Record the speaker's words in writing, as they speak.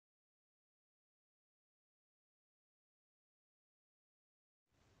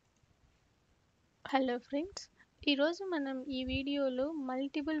Hello friends, ఈరోజు మనం ఈ వీడియోలో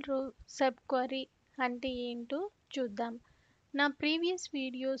మల్టిపుల్ రో సబ్ క్వరీ అంటే ఏంటో చూద్దాం. నా ప్రీవియస్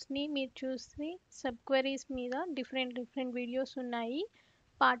వీడియోస్ని మీరు చూస్తే సబ్ క్వరీస్ మీద డిఫరెంట్ వీడియోస్ ఉన్నాయి.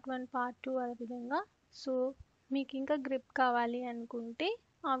 పార్ట్ 1, పార్ట్ 2 ఆ విధంగా. సో మీకు ఇంకా గ్రిప్ కావాలి అనుకుంటే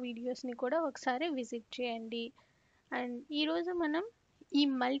ఆ వీడియోస్ని కూడా ఒకసారి విజిట్ చేయండి. అండ్ ఈరోజు మనం ఈ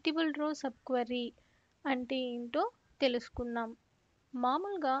మల్టిపుల్ రో సబ్ క్వరీ అంటే ఏంటో తెలుసుకుందాం.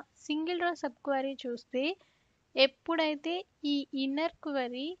 మామూలుగా సింగిల్ రో సబ్ క్వరీ చూస్తే ఎప్పుడైతే ఈ ఇన్నర్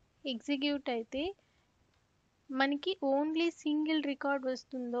క్వరీ ఎగ్జిక్యూట్ అయితే మనకి ఓన్లీ సింగిల్ రికార్డ్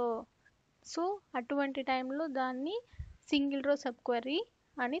వస్తుందో, సో అటువంటి టైంలో దాన్ని సింగిల్ రో సబ్ క్వరీ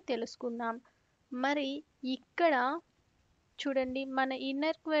అని తెలుసుకుందాం. మరి ఇక్కడ చూడండి, మన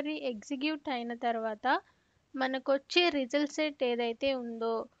ఇన్నర్ క్వరీ ఎగ్జిక్యూట్ అయిన తర్వాత మనకు వచ్చే రిజల్ట్ సెట్ ఏదైతే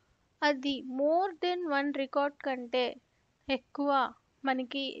ఉందో అది మోర్ దెన్ 1 రికార్డ్ కంటే ఎక్కువ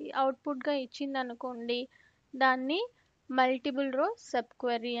మనకి అవుట్పుట్గా ఇచ్చింది అనుకోండి, దాన్ని మల్టిపుల్ రో సబ్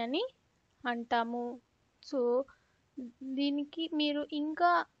క్వరీ అని అంటాము. సో దీనికి మీరు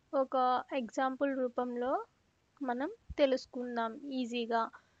ఇంకా ఒక ఎగ్జాంపుల్ రూపంలో మనం తెలుసుకుందాం ఈజీగా.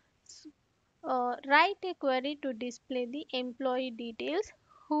 Right A query to display the employee details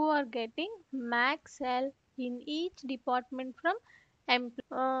who are getting max cell in each department from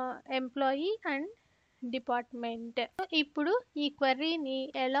employee and department. ఇప్పుడు ఈ క్వరీని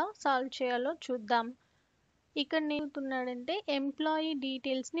ఎలా సాల్వ్ చేయాలో చూద్దాం. ఇక్కడ ఏమవుతున్నాడంటే ఎంప్లాయీ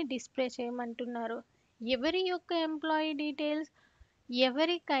డీటెయిల్స్ని డిస్ప్లే చేయమంటున్నారు. ఎవరి యొక్క ఎంప్లాయీ డీటెయిల్స్?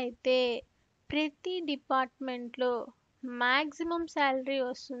 ఎవరికైతే ప్రతి డిపార్ట్మెంట్లో మ్యాక్సిమం శాలరీ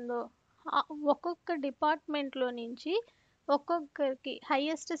వస్తుందో, ఒక్కొక్క డిపార్ట్మెంట్లో నుంచి ఒక్కొక్కరికి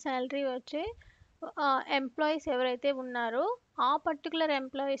హైయెస్ట్ శాలరీ వచ్చే ఎంప్లాయీస్ ఎవరైతే ఉన్నారో ఆ పర్టికులర్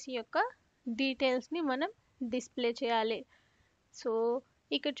ఎంప్లాయీస్ యొక్క డీటెయిల్స్ని మనం డిస్ప్లే చేయాలి. సో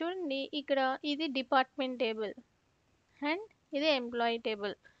ఇక్కడ చూడండి, ఇక్కడ ఇది డిపార్ట్మెంట్ టేబుల్ అండ్ ఇది ఎంప్లాయీ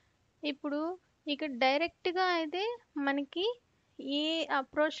టేబుల్. ఇప్పుడు ఇక్కడ డైరెక్ట్గా అయితే మనకి ఏ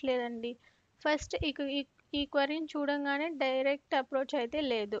అప్రోచ్ లేదండి. ఫస్ట్ ఈ క్వరీని చూడంగానే డైరెక్ట్ అప్రోచ్ అయితే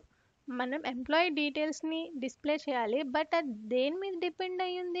లేదు. మనం ఎంప్లాయీ డీటెయిల్స్ని డిస్ప్లే చేయాలి, బట్ అది దేని మీద డిపెండ్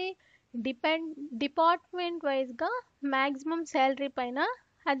అయ్యింది? డిపార్ట్మెంట్ వైజ్గా మ్యాక్సిమం శాలరీ పైన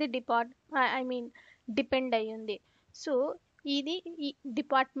అది డిపెండ్ అయ్యింది. సో ఇది ఈ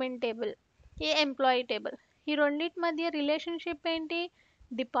డిపార్ట్మెంట్ టేబుల్, ఈ ఎంప్లాయీ టేబుల్, ఈ రెండింటి మధ్య రిలేషన్షిప్ ఏంటి?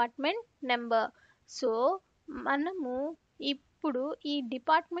 Department number. సో మనము ఇప్పుడు ఈ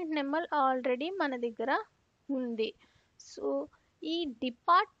డిపార్ట్మెంట్ నెంబర్ ఆల్రెడీ మన దగ్గర ఉంది. సో ఈ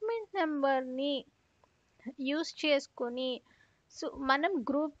డిపార్ట్మెంట్ నెంబర్ని యూస్ చేసుకొని సో మనం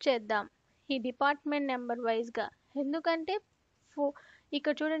గ్రూప్ చేద్దాం ఈ డిపార్ట్మెంట్ నెంబర్ వైజ్గా. ఎందుకంటే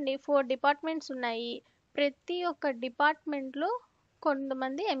ఇక్కడ చూడండి 4 డిపార్ట్మెంట్స్ ఉన్నాయి. ప్రతి ఒక్క డిపార్ట్మెంట్లో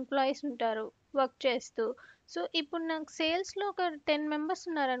కొంతమంది ఎంప్లాయీస్ ఉంటారు వర్క్ చేస్తూ. సో ఇప్పుడు నాకు సేల్స్లో ఒక 10 మెంబర్స్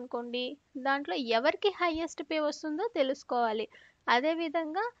ఉన్నారనుకోండి, దాంట్లో ఎవరికి హైయెస్ట్ పే వస్తుందో తెలుసుకోవాలి.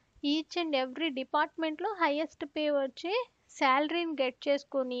 అదేవిధంగా ఈచ్ అండ్ ఎవ్రీ డిపార్ట్మెంట్లో హైయెస్ట్ పే వచ్చే శాలరీని గెట్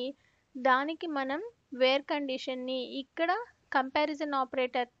చేసుకొని దానికి మనం వేర్ కండిషన్ని ఇక్కడ కంపారిజన్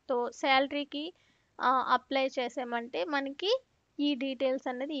ఆపరేటర్తో శాలరీకి అప్లై చేసామంటే మనకి ఈ డీటెయిల్స్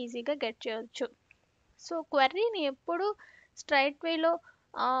అనేది ఈజీగా గెట్ చేయవచ్చు. సో క్వరీని ఎప్పుడు స్ట్రైట్ వేలో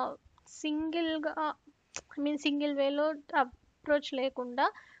సింగిల్ వేలో అప్రోచ్ లేకుండా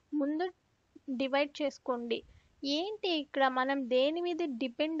ముందు డివైడ్ చేసుకోండి. ఏంటి ఇక్కడ మనం దేని మీద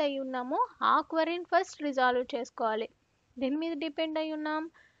డిపెండ్ అయి ఉన్నామో ఆ క్వరీని ఫస్ట్ రిజాల్వ్ చేసుకోవాలి. దేని మీద డిపెండ్ అయి ఉన్నాం?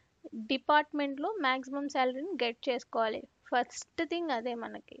 డిపార్ట్మెంట్లో మ్యాక్సిమం శాలరీని గెట్ చేసుకోవాలి. ఫస్ట్ థింగ్ అదే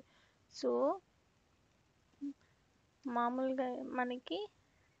మనకి. సో మామూలుగా మనకి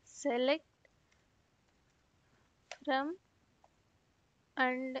సెలెక్ట్ ఫ్రమ్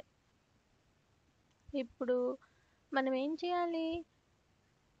అండ్ ఇప్పుడు మనం ఏం చేయాలి?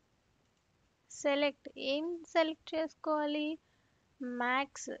 ఏం సెలెక్ట్ చేసుకోవాలి?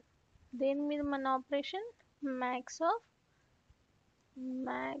 మ్యాక్స్. దేని మీద మన ఆపరేషన్? మ్యాక్స్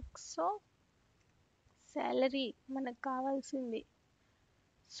ఆఫ్ శాలరీ మనకు కావాల్సింది.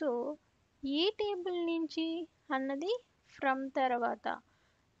 సో ఈ టేబుల్ నుంచి అన్నది ఫ్రమ్ తర్వాత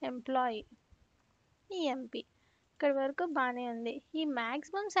ఎంప్లాయీ, ఈఎంపీ. ఇక్కడ వరకు బాగానే ఉంది. ఈ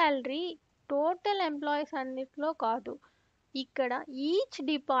మ్యాక్సిమం శాలరీ టోటల్ ఎంప్లాయీస్ అన్నిట్లో కాదు, ఇక్కడ ఈచ్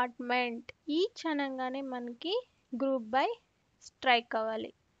డిపార్ట్మెంట్, ఈచ్ అనగానే మనకి గ్రూప్ బై స్ట్రైక్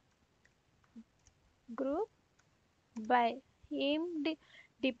అవ్వాలి. గ్రూప్ బై ఏం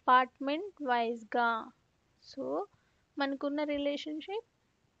డిపార్ట్మెంట్ వైజ్గా. సో మనకున్న relationship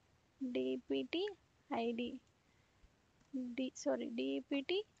DPT ID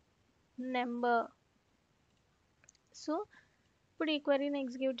DPT number. So ఇప్పుడు ఈ క్వరీని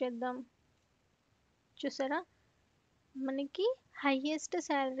ఎగ్జిక్యూట్ చేద్దాం. చూసారా, మనకి హైయెస్ట్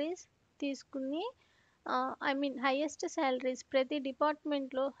శాలరీస్ తీసుకుని హైయెస్ట్ శాలరీస్ ప్రతి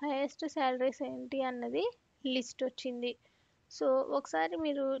డిపార్ట్మెంట్లో హైయెస్ట్ శాలరీస్ ఏంటి అన్నది లిస్ట్ వచ్చింది. సో ఒకసారి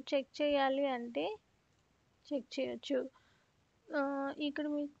మీరు చెక్ చేయాలి అంటే చెక్ చేయొచ్చు. ఇక్కడ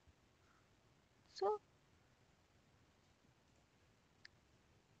మీకు సో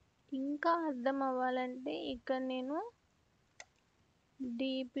ఇంకా అర్థం అవ్వాలంటే ఇక్కడ నేను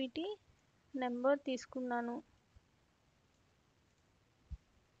డిపిటి నెంబర్ తీసుకున్నాను.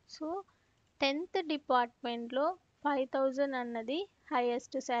 సో 10th డిపార్ట్మెంట్లో 5000 అన్నది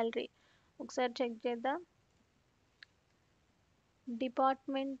హైయెస్ట్ శాలరీ. ఒకసారి చెక్ చేద్దాం.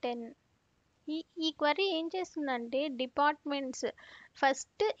 డిపార్ట్మెంట్ 10. ఈ క్వరీ ఏం చేస్తుందంటే డిపార్ట్మెంట్స్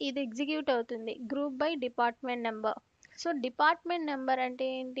ఫస్ట్ ఇది ఎగ్జిక్యూట్ అవుతుంది group by department number. So department number అంటే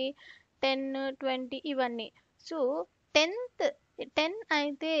ఏంటి, 10, 20 ఇవన్నీ. సో 10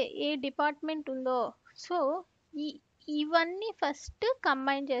 అయితే ఏ డిపార్ట్మెంట్ ఉందో సో ఇవన్నీ ఫస్ట్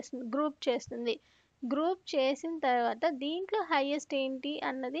కంబైన్ చేస్తుంది, గ్రూప్ చేస్తుంది. గ్రూప్ చేసిన తర్వాత దీంట్లో హైయెస్ట్ ఏంటి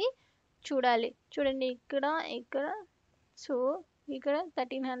అన్నది చూడాలి. చూడండి ఇక్కడ సో ఇక్కడ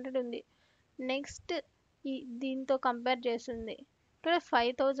 1300 ఉంది. నెక్స్ట్ దీంతో కంపేర్ చేస్తుంది. ఇక్కడ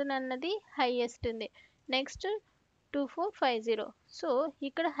 5000 అన్నది హైయెస్ట్ ఉంది. నెక్స్ట్ 2450. సో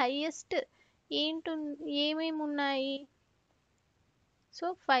ఇక్కడ హైయెస్ట్ ఏమేమి ఉన్నాయి. సో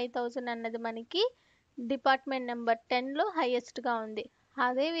 5000 అన్నది మనకి డిపార్ట్మెంట్ నెంబర్ 10లో హైయెస్ట్గా ఉంది.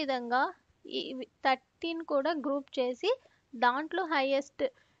 అదేవిధంగా 13 కూడా గ్రూప్ చేసి దాంట్లో హైయెస్ట్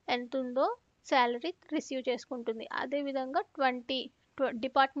ఎంత ఉందో శాలరీ రిసీవ్ చేసుకుంటుంది. అదేవిధంగా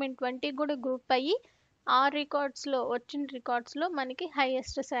డిపార్ట్మెంట్ 20 కూడా గ్రూప్ అయ్యి ఆ వచ్చిన రికార్డ్స్లో మనకి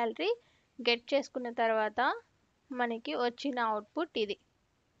హైయెస్ట్ శాలరీ గెట్ చేసుకున్న తర్వాత మనకి వచ్చిన అవుట్పుట్ ఇది.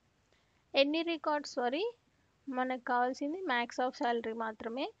 ఎన్ని రికార్డ్స్ మనకు కావాల్సింది మ్యాక్స్ ఆఫ్ శాలరీ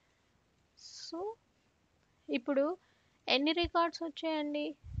మాత్రమే. సో ఇప్పుడు ఎన్ని రికార్డ్స్ వచ్చాయండి,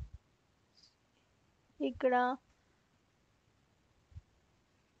 ఇక్కడ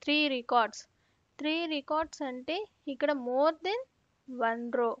 3 రికార్డ్స్. 3 రికార్డ్స్ అంటే ఇక్కడ మోర్ దెన్ 1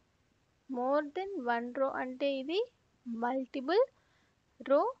 రో అంటే ఇది మల్టిపుల్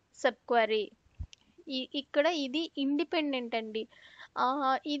రో సబ్ క్వరీ. ఇక్కడ ఇది ఇండిపెండెంట్ అండి,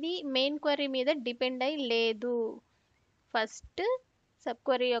 ఇది మెయిన్ క్వరీ మీద డిపెండ్ అయి లేదు. ఫస్ట్ సబ్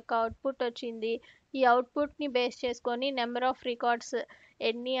క్వరీ యొక్క అవుట్పుట్ వచ్చింది. ఈ అవుట్పుట్ని బేస్ చేసుకొని నెంబర్ ఆఫ్ రికార్డ్స్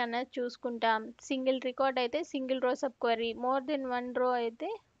ఎన్ని అన్నది చూసుకుంటాం. సింగిల్ రికార్డ్ అయితే సింగిల్ రో సబ్ క్వరీ, మోర్ దెన్ 1 రో అయితే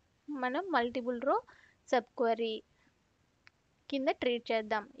మనం మల్టిపుల్ రో సబ్ క్వరీ కింద ట్రీట్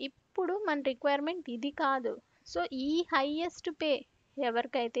చేద్దాం. ఇప్పుడు మన రిక్వైర్మెంట్ ఇది కాదు. సో ఈ హైయెస్ట్ పే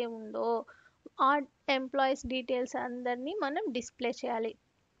ఎవరికైతే ఉందో ఆ ఎంప్లాయీస్ డీటెయిల్స్ అందరినీ మనం డిస్ప్లే చేయాలి.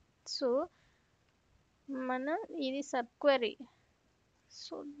 సో మనం ఇది సబ్ క్వరీ,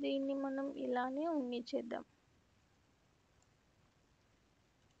 సో దీన్ని మనం ఇలానే ఉంచేద్దాం.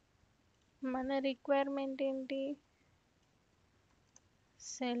 మన రిక్వైర్మెంట్ ఏంటి,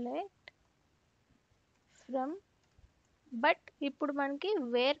 సెలెక్ట్ ఫ్రమ్. బట్ ఇప్పుడు మనకి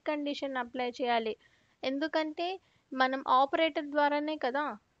వేర్ కండిషన్ అప్లై చేయాలి. ఎందుకంటే మనం ఆపరేటర్ ద్వారానే కదా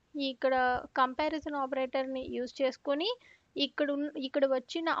ఇక్కడ కంపారిజన్ ఆపరేటర్ని యూజ్ చేసుకొని ఇక్కడ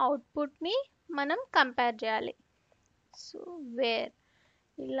వచ్చిన అవుట్పుట్ని మనం కంపేర్ చేయాలి. సో వేర్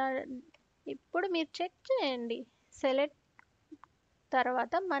ఇలా ఇప్పుడు మీరు చెక్ చేయండి. సెలెక్ట్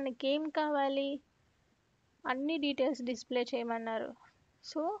తర్వాత మనకేం కావాలి, అన్ని డీటెయిల్స్ డిస్ప్లే చేయమన్నారు.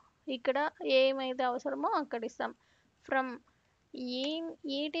 సో ఇక్కడ ఏమైతే అవసరమో అక్కడ ఇస్తాం. ఫ్రమ్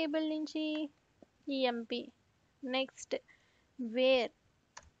ఏ టేబుల్ నుంచి, ఈఎంపి. నెక్స్ట్ వేర్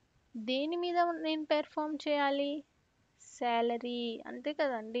దేని మీద నేను పెర్ఫామ్ చేయాలి, శాలరీ. అంతే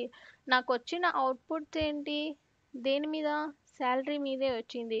కదండి, నాకు వచ్చిన అవుట్పుట్ ఏంటి, దేని మీద, శాలరీ మీదే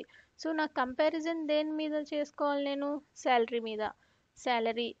వచ్చింది. సో నా కంపారిజన్ దేని మీద చేసుకోవాలి, నేను శాలరీ మీద.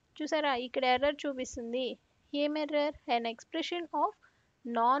 శాలరీ చూసారా ఇక్కడ ఎర్రర్ చూపిస్తుంది. ఏం error, an expression of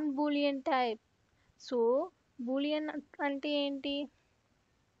non Boolean type. So Boolean అంటే ఏంటి,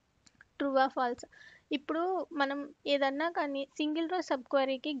 ట్రూ ఆ ఫాల్స్. ఇప్పుడు మనం ఏదన్నా కానీ సింగిల్ రో sub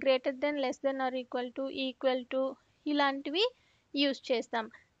క్వరీకి greater than, less than are equal to ఇలాంటివి యూజ్ చేస్తాం.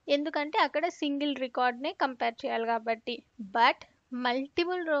 ఎందుకంటే అక్కడ సింగిల్ రికార్డ్నే కంపేర్ చేయాలి కాబట్టి. బట్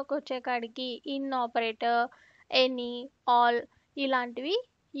మల్టిపుల్ రోకి వచ్చే కాడికి ఇన్ ఆపరేటర్, ఎనీ, ఆల్ ఇలాంటివి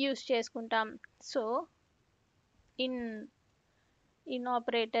యూజ్ చేసుకుంటాం. సో ఇన్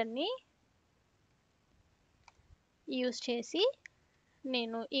ఆపరేటర్ని యూజ్ చేసి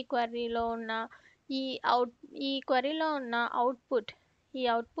నేను ఈ క్వరీలో ఉన్న ఈ క్వరీలో ఉన్న అవుట్పుట్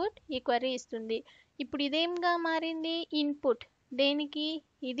ఈ క్వరీ ఇస్తుంది. ఇప్పుడు ఇదేంగా మారింది, ఇన్పుట్. దేనికి,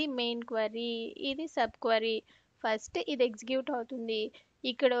 ఇది మెయిన్ క్వరీ, ఇది సబ్ క్వరీ. ఫస్ట్ ఇది ఎగ్జిక్యూట్ అవుతుంది,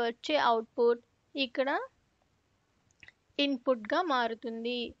 ఇక్కడ వచ్చే అవుట్పుట్ ఇక్కడ ఇన్పుట్గా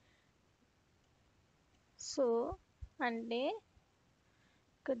మారుతుంది. సో అంటే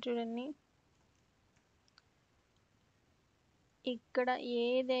ఇక్కడ చూడండి, ఇక్కడ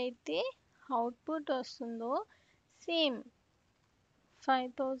ఏదైతే అవుట్పుట్ వస్తుందో సేమ్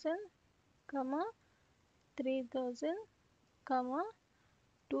 5000, 3000,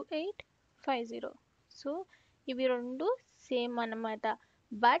 2850. సో ఇవి రెండు సేమ్ అన్నమాట.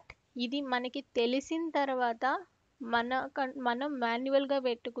 బట్ ఇది మనకి తెలిసిన తర్వాత మనం మాన్యువల్గా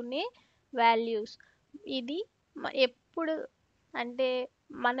పెట్టుకునే వాల్యూస్. ఇది ఎప్పుడు అంటే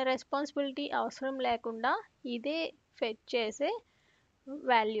మన రెస్పాన్సిబిలిటీ అవసరం లేకుండా ఇదే ఫెచ్ చేసే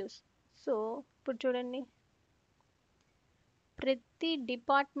వాల్యూస్. సో ఇప్పుడు చూడండి, ప్రతి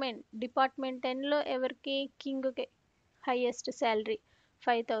డిపార్ట్మెంట్ 10లో ఎవరికి, కింగ్కి హైయెస్ట్ శాలరీ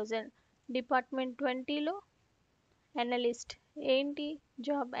 5000. డిపార్ట్మెంట్ 20లో అనలిస్ట్, ఏంటి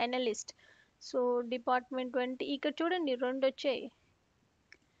జాబ్ అనలిస్ట్. సో డిపార్ట్మెంట్ 20 ఇక్కడ చూడండి 2 వచ్చాయి,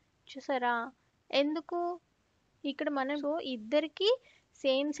 చూసారా ఎందుకు? ఇక్కడ మనం ఇద్దరికి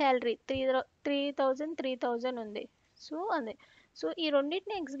సేమ్ శాలరీ 3000 ఉంది. సో అదే, సో ఈ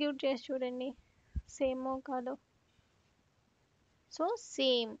రెండింటిని ఎగ్జిక్యూట్ చేసి చూడండి సేమో కాదో. సో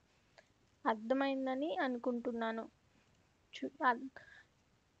సేమ్, అర్థమైందని అనుకుంటున్నాను.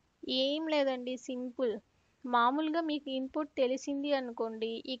 ఏం లేదండి, సింపుల్. మామూలుగా మీకు ఇన్పుట్ తెలిసింది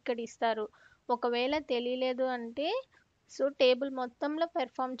అనుకోండి, ఇక్కడ ఇస్తారు. ఒకవేళ తెలియలేదు అంటే సో టేబుల్ మొత్తంలో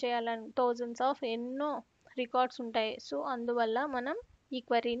పెర్ఫామ్ చేయాలని థౌజండ్స్ ఆఫ్ ఎన్నో రికార్డ్స్ ఉంటాయి. సో అందువల్ల మనం ఈ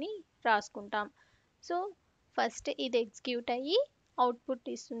క్వరీని రాసుకుంటాం. సో ఫస్ట్ ఇది ఎగ్జిక్యూట్ అయ్యి అవుట్పుట్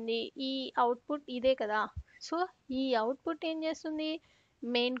ఇస్తుంది. ఈ అవుట్పుట్ ఇదే కదా. సో ఈ అవుట్పుట్ ఏం చేస్తుంది,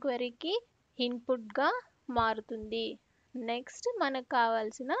 మెయిన్ క్వరీకి ఇన్పుట్గా మారుతుంది. నెక్స్ట్ మనకు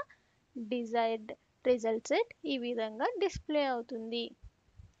కావాల్సిన డిజైర్డ్ రిజల్ట్ సెట్ ఈ విధంగా డిస్ప్లే అవుతుంది.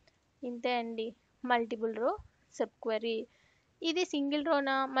 ఇంతే అండి మల్టిపుల్ రో సబ్ క్వరీ. ఇది సింగిల్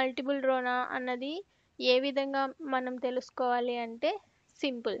రోనా మల్టిపుల్ రోనా అన్నది ఏ విధంగా మనం తెలుసుకోవాలి అంటే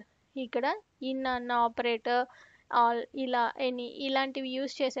సింపుల్. ఇక్కడ ఇన్ అన్న ఆపరేటర్, ఆల్, ఇలా ఎనీ ఇలాంటివి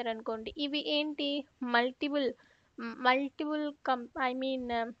యూస్ చేశారనుకోండి, ఇవి ఏంటి మల్టిపుల్ ఐ మీన్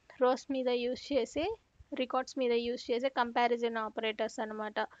రోస్ మీద యూస్ చేసే, రికార్డ్స్ మీద యూస్ చేసే కంపారిజన్ ఆపరేటర్స్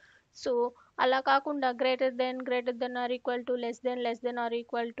అనమాట. సో అలా కాకుండా greater than are equal to, less than are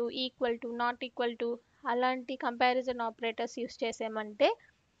equal to, not equal to అలాంటి కంపారిజన్ ఆపరేటర్స్ యూస్ చేసామంటే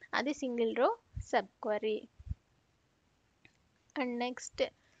అది సింగిల్ రో సబ్ క్వరీ. అండ్ నెక్స్ట్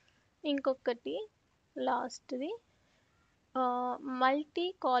ఇంకొకటి లాస్ట్ది మల్టీ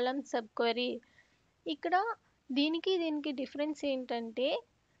కాలమ్ సబ్ క్వరీ. ఇక్కడ దీనికి డిఫరెన్స్ ఏంటంటే,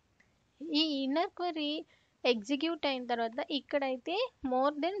 ఈ ఇన్నర్ క్వరీ ఎగ్జిక్యూట్ అయిన తర్వాత ఇక్కడైతే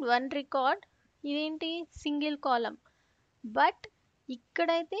మోర్ దెన్ 1 రికార్డ్, ఇదేంటి సింగిల్ కాలమ్. బట్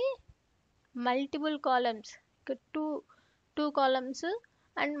ఇక్కడైతే మల్టిపుల్ కాలమ్స్, ఇక్కడ two columns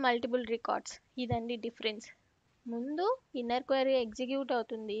and multiple records. ఇదండి డిఫరెన్స్. ముందు ఇన్నర్ క్వరీ ఎగ్జిక్యూట్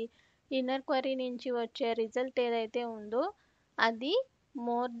అవుతుంది, ఇన్నర్ క్వరీ నుంచి వచ్చే రిజల్ట్ ఏదైతే ఉందో అది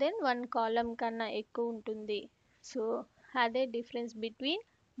మోర్ దెన్ 1 కాలమ్ కన్నా ఎక్కువ ఉంటుంది. సో అదే డిఫరెన్స్ బిట్వీన్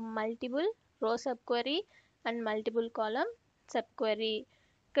మల్టిపుల్ రో sub query and multiple column sub query.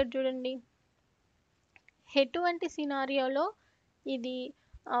 ఇక్కడ చూడండి, ఎటువంటి సినారియోలో ఇది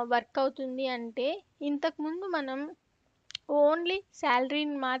వర్క్ అవుతుంది అంటే, ఇంతకుముందు మనం ఓన్లీ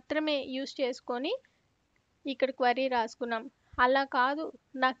శాలరీని మాత్రమే యూస్ చేసుకొని ఇక్కడ క్వరీ రాసుకున్నాం. అలా కాదు,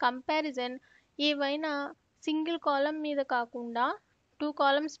 నా కంపారిజన్ ఏవైనా సింగిల్ కాలమ్ మీద కాకుండా 2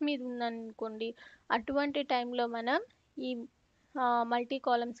 కాలమ్స్ మీద ఉందనుకోండి, అటువంటి టైంలో మనం ఈ మల్టీ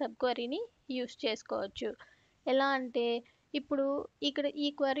కాలమ్ సబ్ క్వరీని యూస్ చేసుకోవచ్చు. ఎలా అంటే ఇప్పుడు ఇక్కడ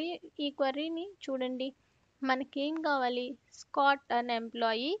ఈ క్వరీని చూడండి, మనకేం కావాలి, స్కాట్ అనే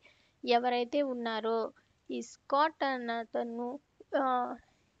ఎంప్లాయీ ఎవరైతే ఉన్నారో ఈ స్కాట్ అన్న అతను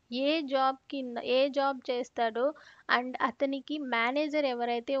ఏ జాబ్ చేస్తాడో అండ్ అతనికి మేనేజర్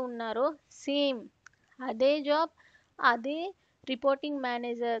ఎవరైతే ఉన్నారో సేమ్ అదే జాబ్, అదే రిపోర్టింగ్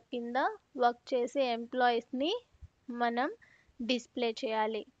మేనేజర్ కింద వర్క్ చేసే ఎంప్లాయీస్ని మనం డిస్ప్లే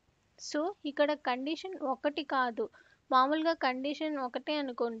చేయాలి. సో ఇక్కడ కండిషన్ ఒకటి కాదు, మామూలుగా కండిషన్ ఒకటే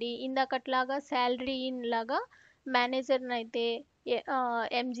అనుకోండి, ఇందాకట్లాగా శాలరీ ఇన్ లాగా మేనేజర్ని అయితే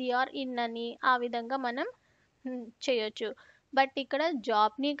ఎంజీఆర్ ఇన్ అని ఆ విధంగా మనం చేయొచ్చు. బట్ ఇక్కడ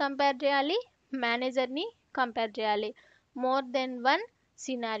జాబ్ని కంపేర్ చేయాలి, మేనేజర్ని కంపేర్ చేయాలి, మోర్ దెన్ 1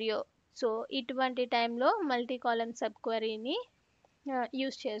 సినారియో. సో ఇటువంటి టైంలో మల్టీ కాలమ్ సబ్ క్వరీని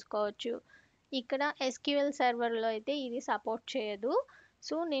యూస్ చేసుకోవచ్చు. ఇక్కడ ఎస్క్యూఎల్ సర్వర్లో అయితే ఇది సపోర్ట్ చేయదు.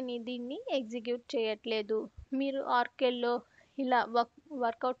 సో నేను దీన్ని ఎగ్జిక్యూట్ చేయట్లేదు. మీరు ఆర్కెల్లో ఇలా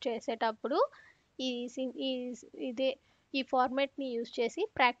వర్కౌట్ చేసేటప్పుడు ఇదే ఈ ఫార్మాట్ని యూజ్ చేసి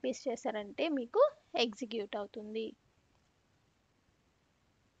ప్రాక్టీస్ చేశారంటే మీకు ఎగ్జిక్యూట్ అవుతుంది.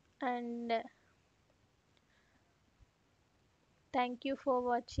 And thank you for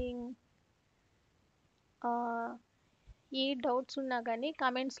watching. A doubts ఉన్నా కానీ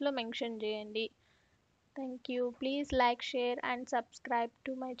కమెంట్స్లో మెన్షన్ చేయండి. Thank you. Please like, share and subscribe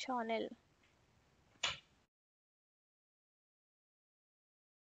to my channel.